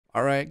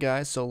All right,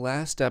 guys. So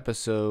last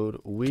episode,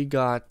 we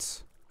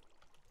got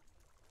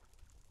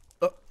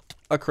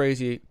a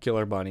crazy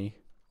killer bunny.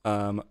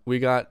 We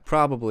got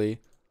probably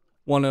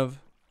one of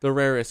the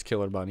rarest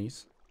killer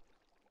bunnies.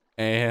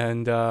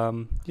 And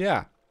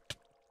yeah.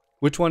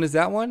 Which one is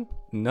that one?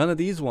 None of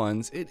these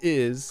ones. It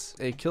is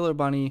a killer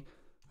bunny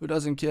who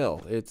doesn't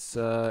kill. It's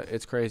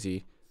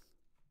crazy.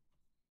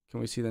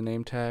 Can we see the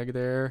name tag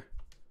there?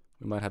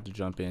 We might have to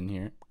jump in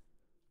here.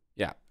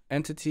 Yeah.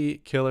 Entity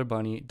killer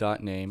bunny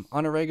dot name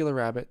on a regular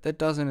rabbit that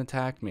doesn't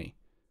attack me.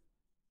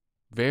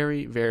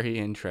 Very, very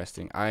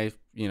interesting.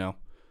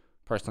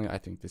 Personally, I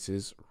think this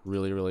is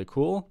really, really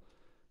cool.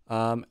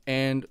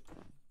 And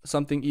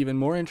something even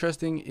more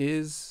interesting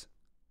is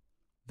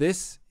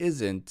this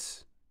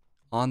isn't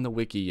on the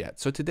wiki yet.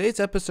 So today's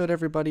episode,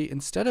 everybody,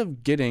 instead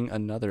of getting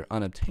another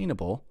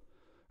unobtainable,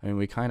 I mean,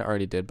 we kind of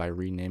already did by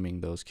renaming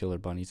those killer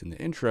bunnies in the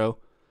intro,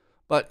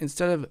 but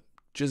instead of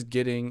just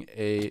getting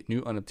a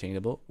new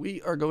unobtainable,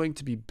 we are going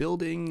to be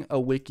building a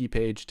wiki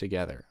page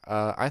together.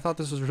 I thought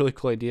this was a really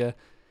cool idea.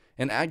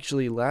 And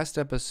actually, last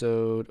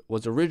episode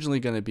was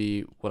originally going to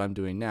be what I'm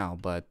doing now,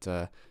 but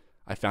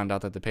I found out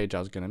that the page I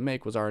was going to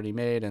make was already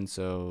made, and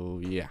so,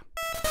 yeah.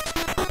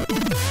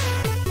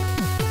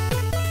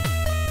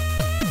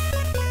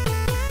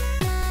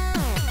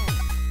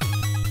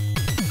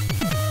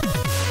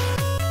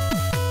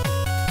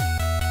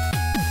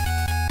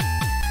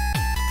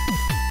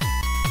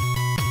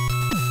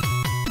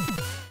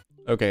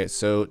 Okay,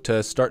 so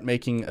to start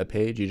making a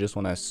page, you just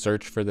want to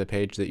search for the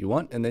page that you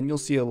want, and then you'll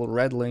see a little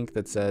red link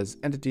that says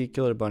entity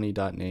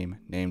killerbunny.name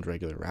named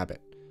regular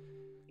rabbit.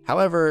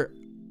 However,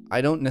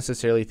 I don't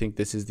necessarily think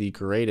this is the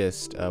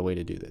greatest way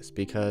to do this,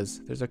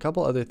 because there's a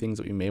couple other things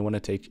that we may want to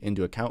take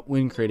into account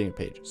when creating a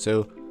page.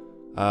 So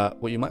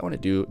what you might want to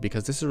do,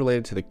 because this is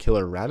related to the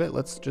killer rabbit,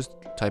 let's just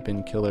type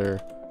in killer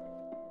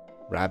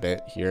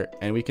rabbit here,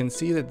 and we can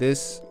see that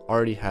this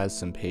already has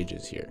some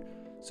pages here.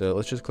 So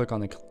let's just click on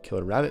the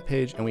killer rabbit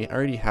page, and we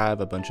already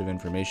have a bunch of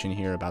information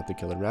here about the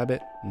killer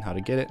rabbit and how to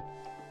get it.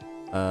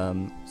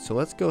 So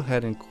let's go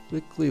ahead and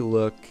quickly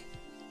look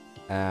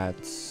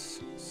at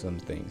some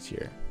things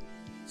here.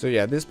 So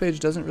yeah, this page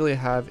doesn't really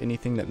have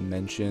anything that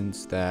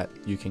mentions that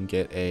you can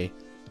get a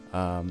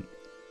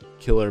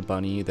killer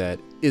bunny that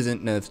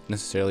isn't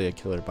necessarily a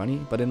killer bunny,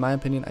 but in my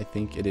opinion, I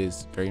think it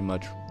is very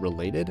much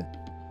related.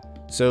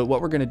 So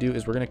what we're going to do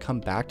is we're going to come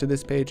back to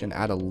this page and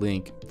add a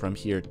link from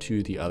here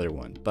to the other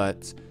one.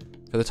 But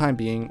for the time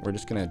being, we're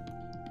just going to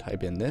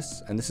type in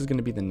this, and this is going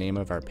to be the name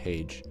of our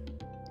page.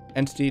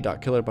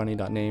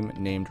 Entity.killerbunny.name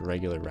named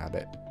regular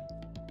rabbit.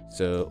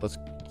 So let's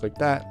click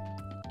that,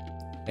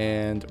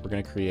 and we're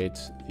going to create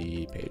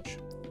the page.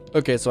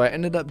 Okay, so I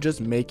ended up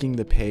just making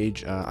the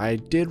page. I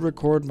did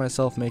record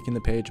myself making the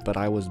page, but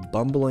I was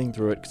bumbling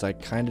through it because I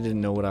kind of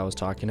didn't know what I was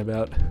talking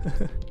about.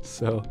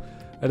 So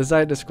I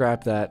decided to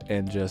scrap that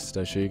and just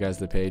show you guys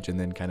the page and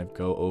then kind of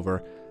go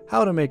over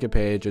how to make a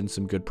page and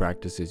some good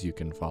practices you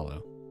can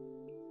follow.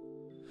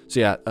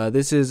 So yeah,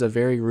 this is a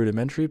very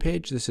rudimentary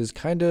page. This is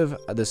kind of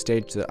the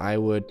stage that I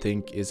would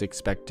think is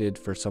expected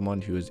for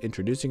someone who is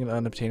introducing an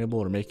unobtainable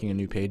or making a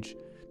new page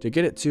to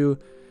get it to,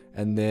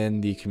 and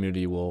then the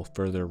community will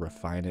further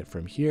refine it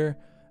from here,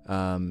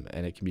 and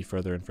it can be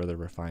further and further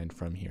refined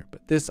from here.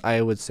 But this,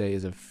 I would say,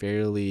 is a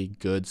fairly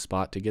good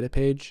spot to get a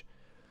page.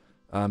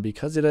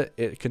 Because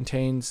it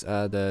contains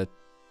the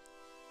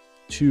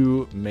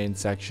two main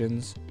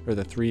sections, or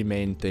the three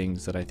main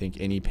things that I think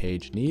any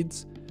page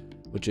needs,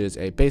 which is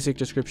a basic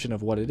description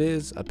of what it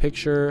is, a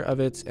picture of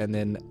it, and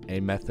then a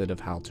method of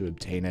how to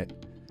obtain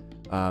it.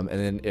 And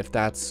then if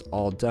that's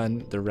all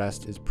done, the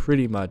rest is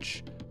pretty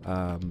much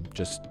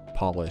just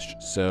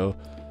polished. So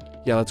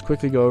yeah, let's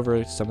quickly go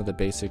over some of the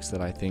basics that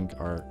I think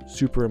are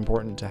super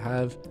important to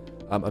have.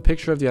 A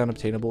picture of the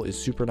unobtainable is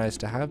super nice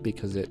to have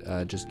because it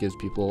just gives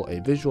people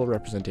a visual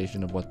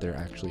representation of what they're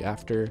actually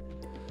after.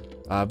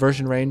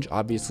 Version range,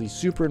 obviously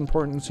super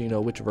important, so you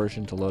know which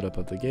version to load up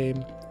of the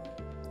game.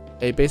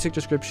 A basic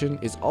description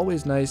is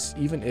always nice,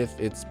 even if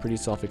it's pretty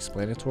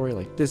self-explanatory.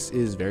 Like, this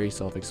is very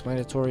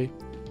self-explanatory,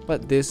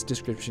 but this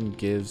description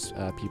gives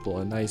people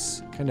a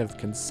nice, kind of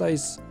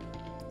concise,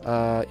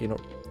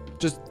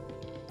 just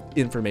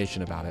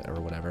information about it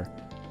or whatever.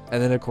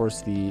 And then, of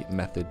course, the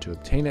method to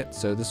obtain it.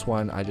 So this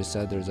one, I just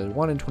said there's a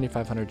 1 in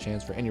 2,500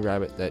 chance for any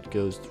rabbit that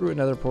goes through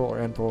another portal or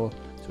end portal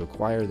to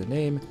acquire the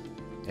name.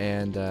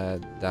 And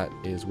that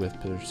is with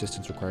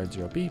persistence required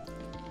 0B.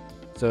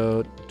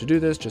 So to do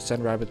this, just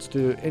send rabbits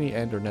to any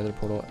end or nether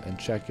portal and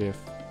check if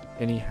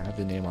any have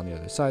the name on the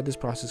other side. This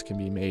process can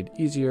be made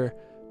easier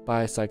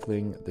by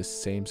cycling the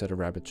same set of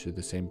rabbits to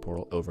the same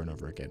portal over and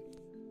over again.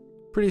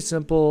 Pretty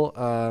simple,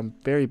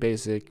 very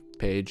basic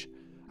page.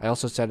 I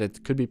also said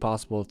it could be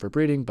possible for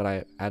breeding, but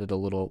I added a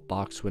little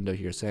box window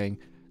here saying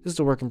this is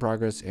a work in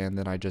progress, and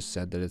then I just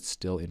said that it's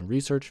still in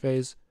research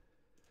phase.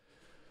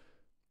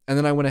 And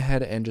then I went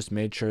ahead and just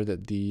made sure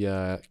that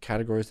the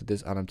categories that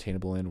this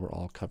unobtainable in were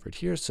all covered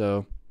here.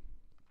 So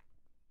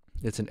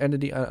it's an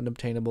entity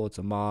unobtainable, it's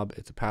a mob,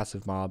 it's a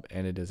passive mob,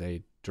 and it is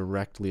a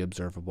directly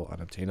observable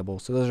unobtainable.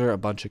 So those are a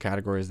bunch of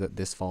categories that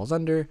this falls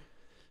under.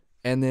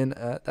 And then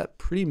that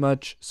pretty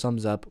much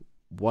sums up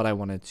what I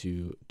wanted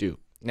to do.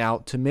 Now,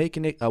 to make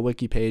a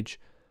wiki page,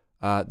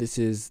 this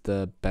is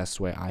the best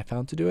way I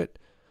found to do it,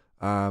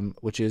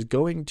 which is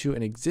going to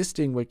an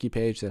existing wiki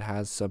page that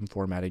has some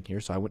formatting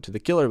here. So I went to the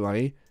Killer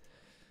Bunny,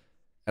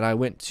 and I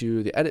went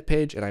to the edit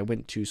page, and I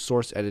went to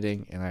source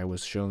editing, and I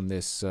was shown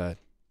this,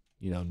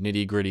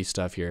 nitty gritty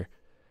stuff here.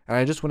 And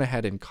I just went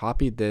ahead and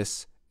copied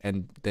this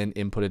and then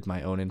inputted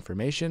my own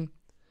information.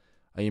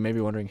 You may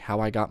be wondering how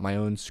I got my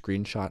own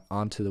screenshot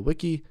onto the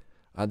wiki.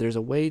 There's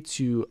a way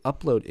to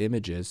upload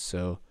images.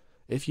 So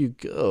if you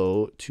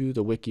go to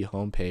the wiki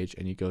homepage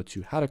and you go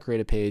to how to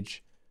create a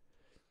page,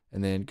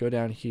 and then go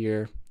down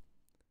here,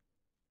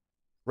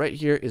 right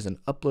here is an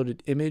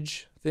uploaded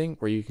image thing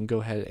where you can go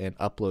ahead and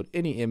upload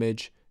any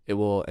image. It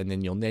will, and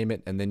then you'll name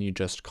it, and then you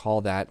just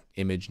call that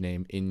image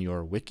name in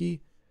your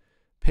wiki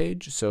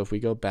page. So if we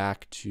go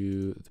back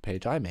to the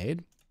page I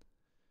made,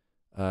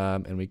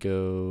 and we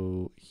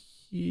go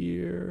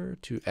here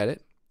to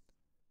edit,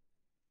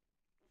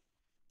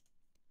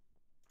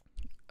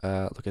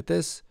 look at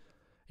this.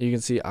 You can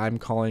see I'm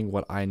calling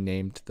what I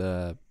named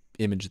the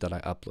image that I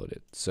uploaded.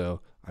 So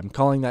I'm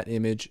calling that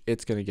image,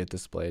 it's going to get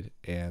displayed.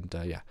 And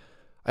yeah,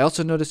 I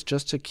also noticed,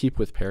 just to keep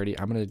with parity,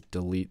 I'm going to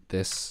delete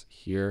this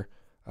here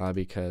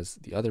because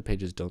the other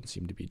pages don't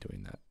seem to be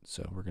doing that.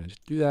 So we're going to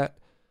do that.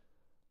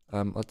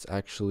 Let's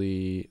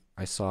actually,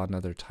 I saw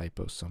another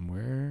typo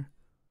somewhere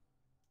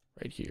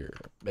right here.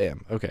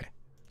 Bam. Okay.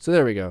 So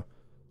there we go.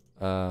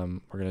 We're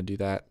going to do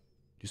that,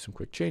 do some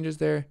quick changes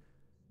there.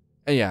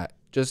 And yeah,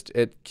 just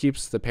it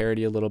keeps the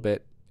parity a little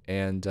bit.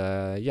 And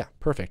yeah,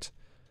 perfect.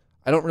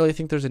 I don't really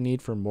think there's a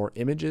need for more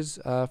images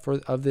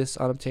of this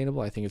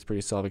unobtainable. I think it's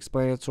pretty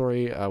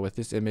self-explanatory with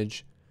this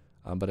image.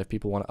 But if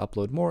people want to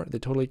upload more, they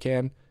totally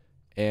can.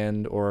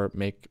 And or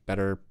make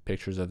better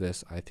pictures of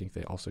this, I think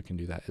they also can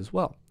do that as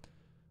well.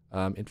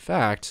 In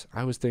fact,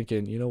 I was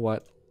thinking, you know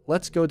what?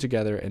 Let's go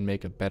together and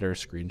make a better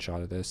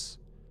screenshot of this.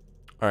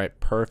 All right,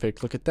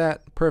 perfect. Look at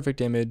that.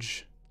 Perfect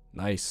image.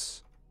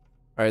 Nice.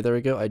 All right, there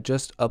we go. I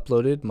just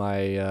uploaded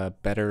my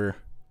better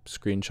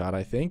screenshot,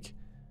 I think.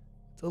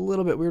 It's a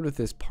little bit weird with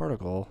this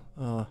particle.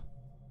 Okay,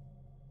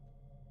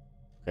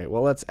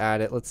 well, let's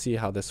add it. Let's see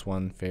how this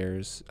one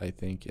fares, I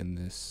think, in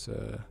this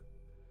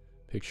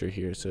picture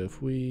here. So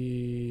if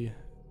we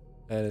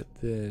edit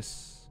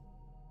this.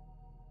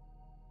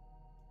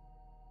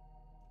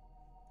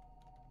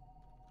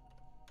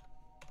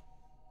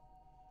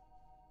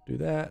 Do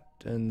that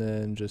and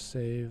then just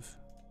save.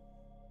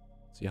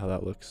 See how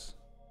that looks.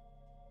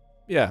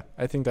 Yeah,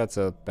 I think that's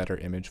a better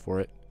image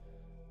for it.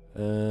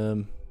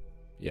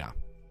 Yeah.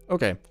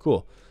 Okay,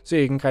 cool. So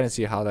you can kind of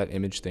see how that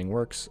image thing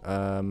works.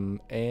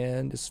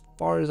 And as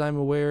far as I'm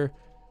aware,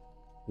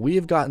 we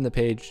have gotten the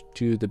page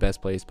to the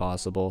best place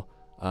possible.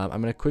 I'm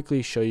going to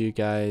quickly show you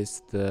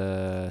guys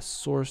the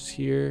source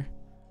here.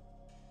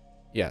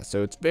 Yeah,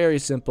 so it's very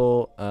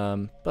simple,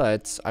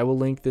 but I will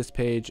link this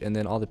page and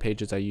then all the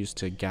pages I used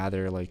to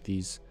gather like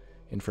these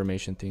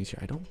information things here.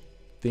 I don't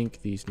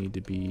think these need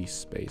to be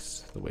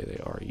spaced the way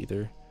they are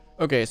either.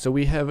 Okay, so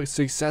we have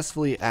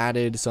successfully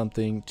added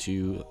something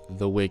to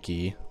the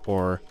wiki,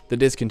 or the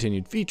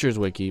discontinued features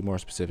wiki more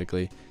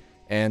specifically.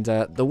 And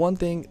the one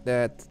thing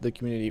that the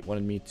community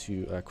wanted me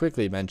to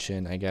quickly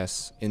mention, I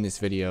guess, in this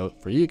video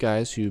for you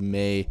guys who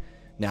may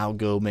now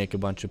go make a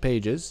bunch of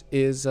pages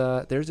is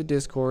there's a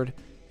Discord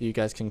you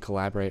guys can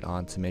collaborate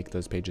on to make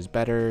those pages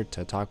better,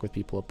 to talk with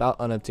people about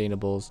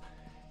unobtainables,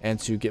 and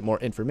to get more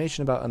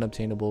information about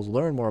unobtainables,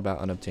 learn more about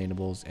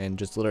unobtainables, and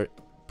just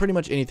pretty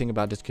much anything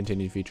about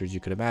discontinued features you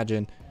could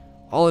imagine,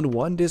 all in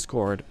one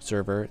Discord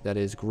server that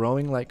is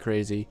growing like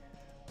crazy.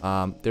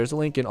 There's a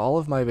link in all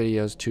of my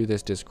videos to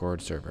this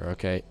Discord server,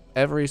 okay?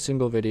 Every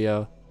single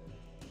video,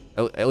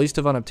 at least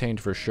of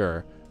Unobtained for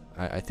sure.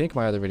 I think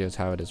my other videos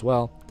have it as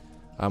well.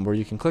 Where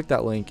you can click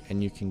that link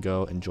and you can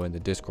go and join the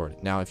Discord.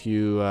 Now, if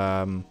you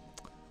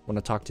want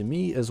to talk to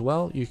me as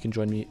well, you can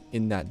join me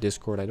in that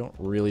Discord. I don't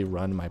really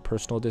run my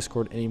personal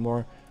Discord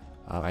anymore.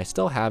 I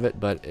still have it,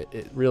 but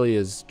it really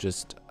is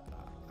just,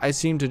 I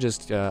seem to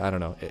just, I don't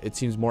know, it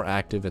seems more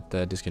active at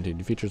the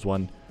Discontinued Features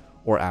one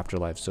or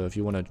Afterlife. So if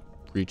you want to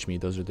reach me,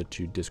 those are the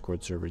two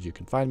Discord servers you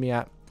can find me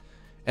at.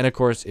 And of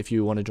course, if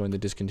you want to join the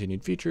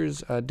Discontinued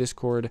Features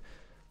Discord,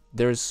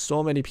 there's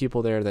so many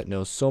people there that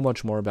know so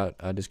much more about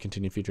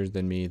discontinued features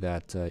than me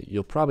that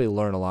you'll probably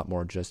learn a lot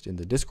more just in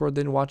the Discord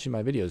than watching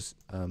my videos.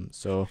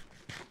 So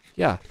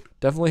yeah,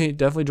 definitely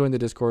join the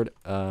Discord.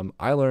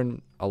 I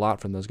learn a lot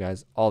from those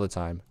guys all the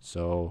time.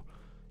 So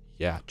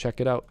yeah,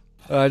 check it out.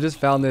 I just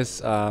found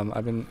this.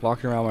 I've been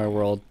walking around my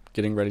world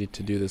getting ready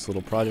to do this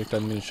little project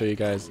I'm going to show you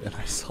guys, and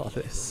I saw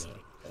this.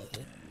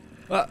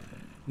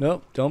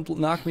 Nope, don't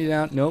knock me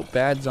down. Nope,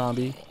 bad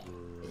zombie.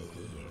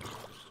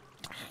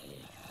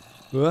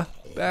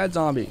 Bad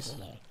zombies.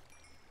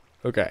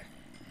 Okay.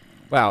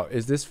 Wow,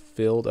 is this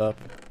filled up?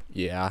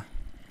 Yeah.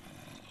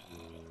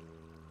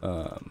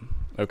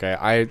 Okay,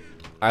 I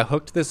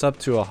hooked this up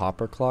to a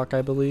hopper clock,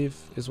 I believe,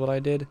 is what I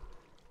did.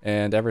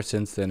 And ever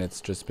since then,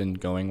 it's just been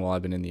going while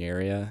I've been in the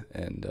area.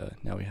 And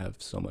now we have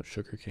so much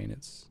sugarcane.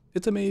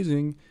 It's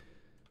amazing.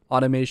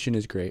 automation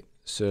is great.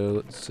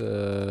 So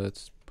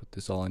let's put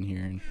this all in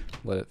here and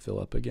let it fill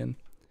up again.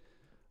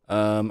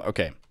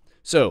 Okay,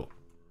 so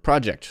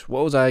project.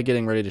 What was I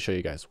getting ready to show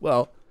you guys?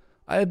 Well,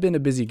 I have been a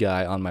busy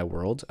guy on my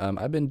world.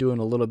 I've been doing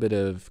a little bit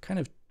of kind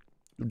of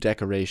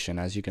decoration.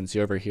 As you can see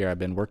over here, I've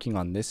been working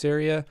on this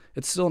area.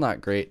 It's still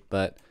not great,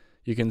 but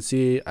you can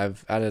see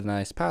I've added a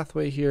nice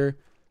pathway here.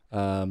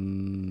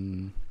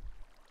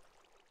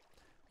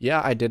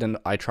 Yeah,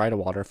 I tried a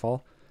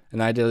waterfall,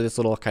 and I did this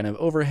little kind of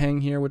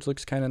overhang here, which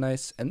looks kind of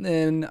nice. And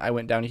then I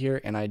went down here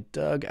and I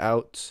dug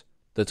out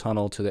the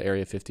tunnel to the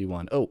Area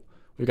 51. Oh,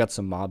 we've got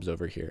some mobs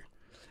over here.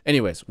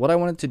 Anyways, what I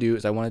wanted to do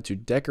is I wanted to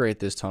decorate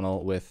this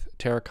tunnel with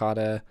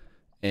terracotta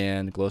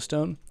and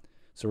glowstone.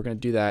 So we're going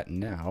to do that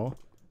now.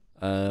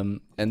 And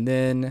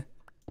then,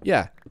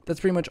 yeah, that's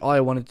pretty much all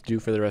I wanted to do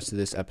for the rest of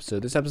this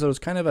episode. This episode was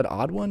kind of an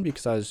odd one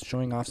because I was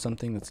showing off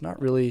something that's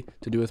not really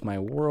to do with my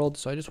world.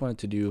 So I just wanted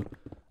to do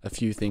a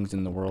few things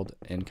in the world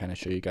and kind of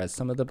show you guys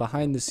some of the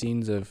behind the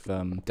scenes of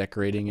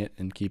decorating it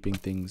and keeping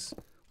things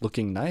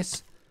looking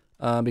nice.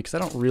 Because I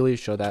don't really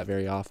show that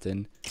very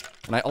often.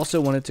 And I also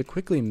wanted to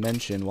quickly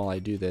mention while I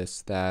do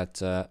this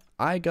that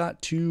I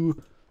got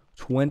to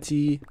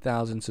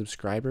 20,000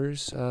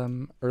 subscribers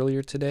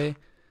earlier today,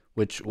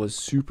 which was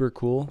super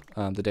cool,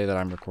 the day that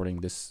I'm recording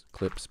this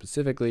clip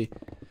specifically.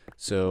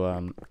 So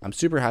I'm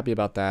super happy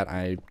about that.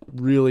 I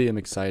really am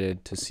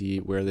excited to see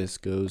where this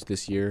goes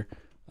this year.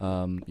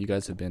 You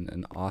guys have been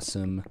an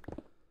awesome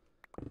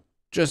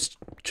just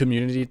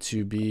community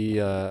to be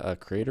a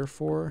creator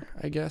for,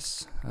 I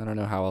guess. I don't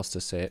know how else to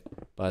say it,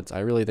 but I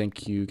really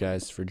thank you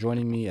guys for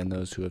joining me and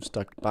those who have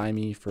stuck by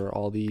me for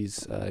all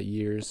these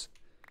years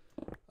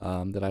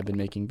that I've been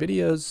making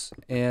videos.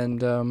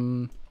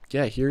 And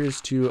yeah, here is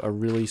to a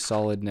really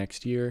solid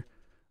next year.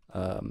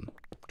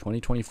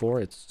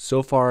 2024,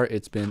 so far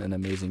it's been an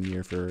amazing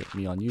year for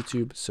me on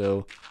YouTube,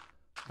 so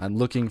I'm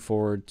looking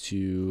forward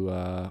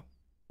to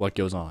what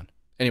goes on.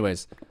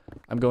 Anyways,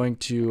 I'm going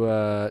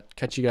to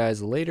catch you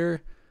guys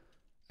later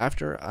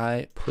after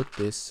I put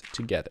this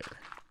together.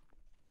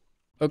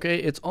 Okay,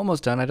 it's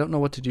almost done. I don't know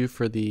what to do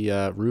for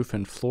the roof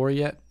and floor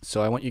yet,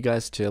 so I want you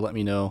guys to let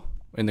me know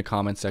in the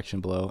comment section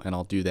below, and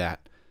I'll do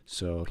that.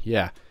 So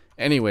yeah.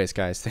 Anyways,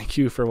 guys, thank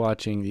you for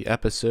watching the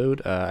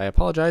episode. I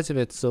apologize if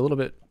it's a little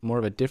bit more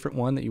of a different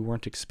one that you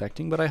weren't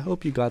expecting, but I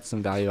hope you got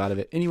some value out of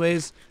it.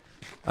 Anyways,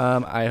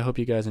 I hope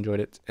you guys enjoyed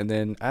it. And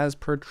then, as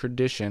per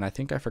tradition, I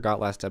think I forgot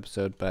last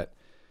episode, but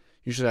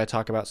usually I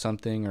talk about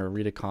something or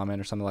read a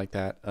comment or something like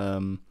that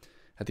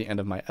at the end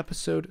of my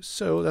episode.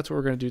 So that's what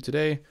we're going to do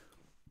today.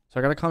 So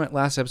I got a comment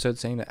last episode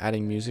saying that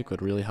adding music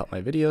would really help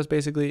my videos,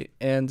 basically.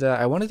 And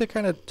I wanted to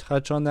kind of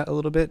touch on that a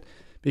little bit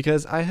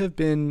because I have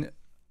been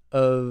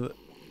of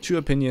two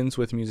opinions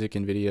with music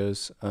and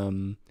videos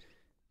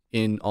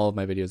in all of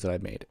my videos that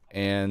I've made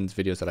and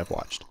videos that I've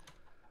watched.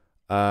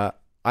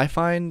 I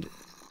find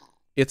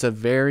it's a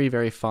very,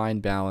 very fine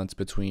balance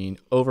between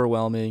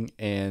overwhelming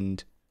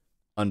and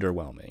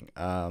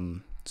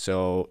underwhelming.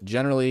 So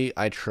generally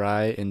I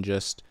try and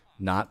just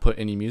not put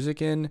any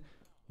music in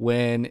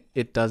when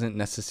it doesn't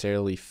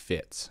necessarily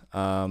fit.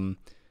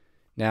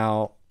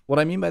 Now what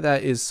I mean by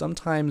that is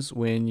sometimes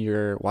when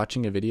you're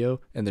watching a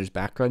video and there's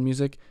background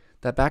music,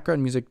 that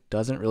background music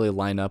doesn't really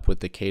line up with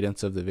the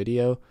cadence of the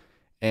video.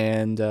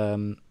 And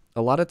a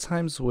lot of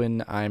times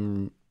when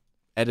I'm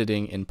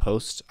editing in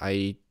post,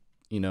 I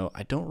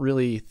don't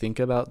really think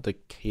about the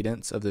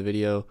cadence of the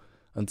video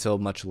until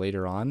much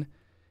later on.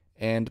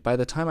 And by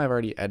the time I've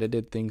already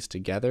edited things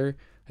together,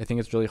 I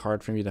think it's really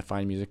hard for me to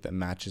find music that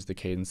matches the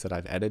cadence that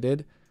I've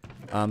edited.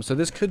 So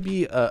this could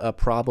be a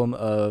problem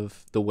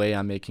of the way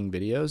I'm making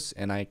videos,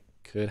 and I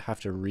could have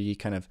to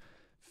kind of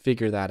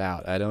figure that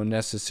out. I don't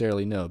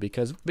necessarily know,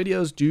 because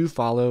videos do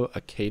follow a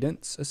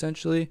cadence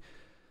essentially.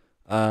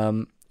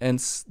 And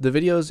the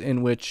videos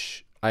in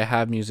which I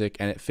have music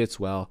and it fits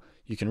well,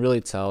 you can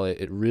really tell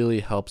it really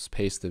helps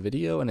pace the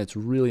video, and it's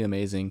really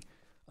amazing,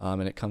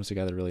 and it comes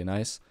together really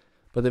nice.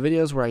 But the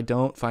videos where I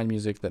don't find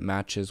music that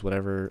matches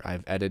whatever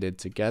I've edited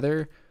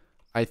together,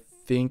 I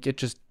think it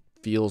just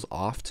feels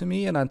off to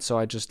me, and so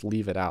I just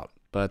leave it out.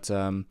 But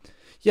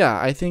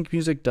yeah, I think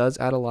music does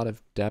add a lot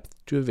of depth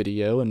to a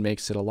video and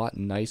makes it a lot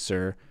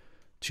nicer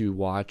to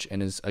watch,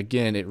 and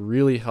again, it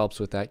really helps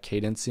with that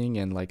cadencing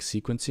and like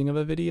sequencing of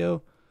a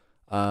video.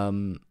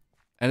 And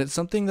it's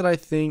something that I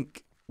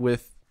think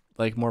with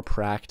like more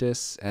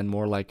practice and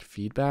more like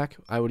feedback,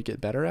 I would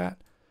get better at.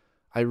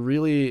 I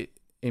really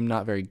am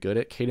not very good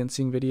at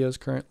cadencing videos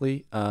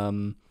currently.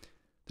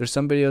 There's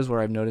some videos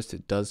where I've noticed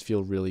it does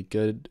feel really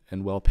good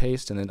and well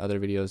paced, and then other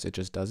videos it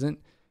just doesn't.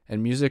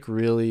 And music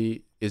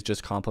really is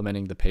just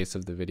complementing the pace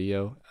of the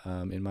video,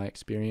 in my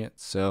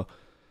experience. So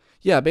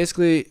yeah,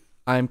 basically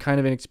I'm kind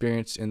of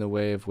inexperienced in the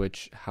way of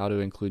how to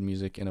include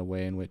music in a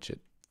way in which it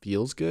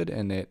feels good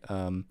and it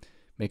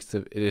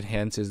it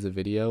enhances the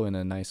video in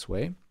a nice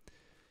way.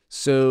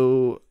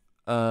 So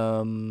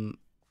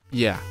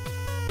yeah,